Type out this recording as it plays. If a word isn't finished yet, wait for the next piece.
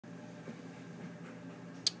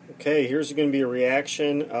Okay, here's going to be a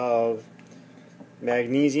reaction of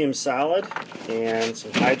magnesium solid and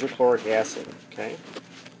some hydrochloric acid. Okay,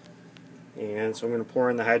 and so I'm going to pour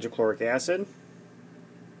in the hydrochloric acid.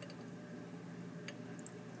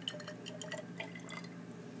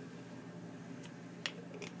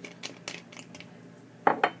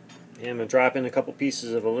 And I'm going to drop in a couple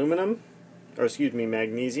pieces of aluminum, or excuse me,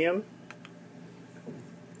 magnesium.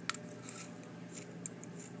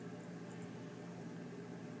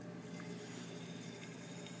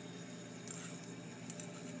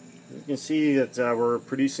 You can see that we're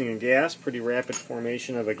producing a gas, pretty rapid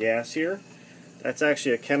formation of a gas here. That's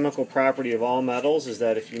actually a chemical property of all metals, is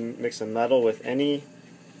that if you mix a metal with an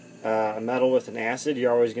acid,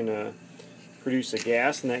 you're always going to produce a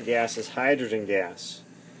gas, and that gas is hydrogen gas.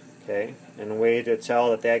 Okay, and the way to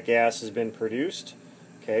tell that that gas has been produced,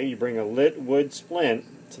 okay, you bring a lit wood splint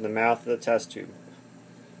to the mouth of the test tube.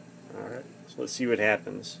 Alright, so let's see what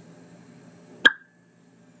happens.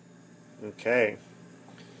 Okay,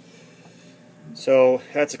 so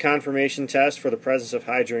that's a confirmation test for the presence of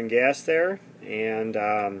hydrogen gas there. And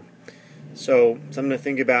so something to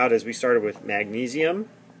think about is we started with magnesium,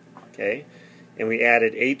 okay, and we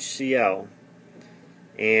added HCl.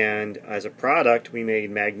 And as a product, we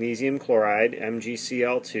made magnesium chloride,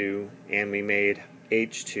 MgCl2, and we made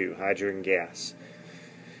H2, hydrogen gas.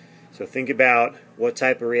 So think about what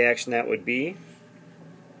type of reaction that would be.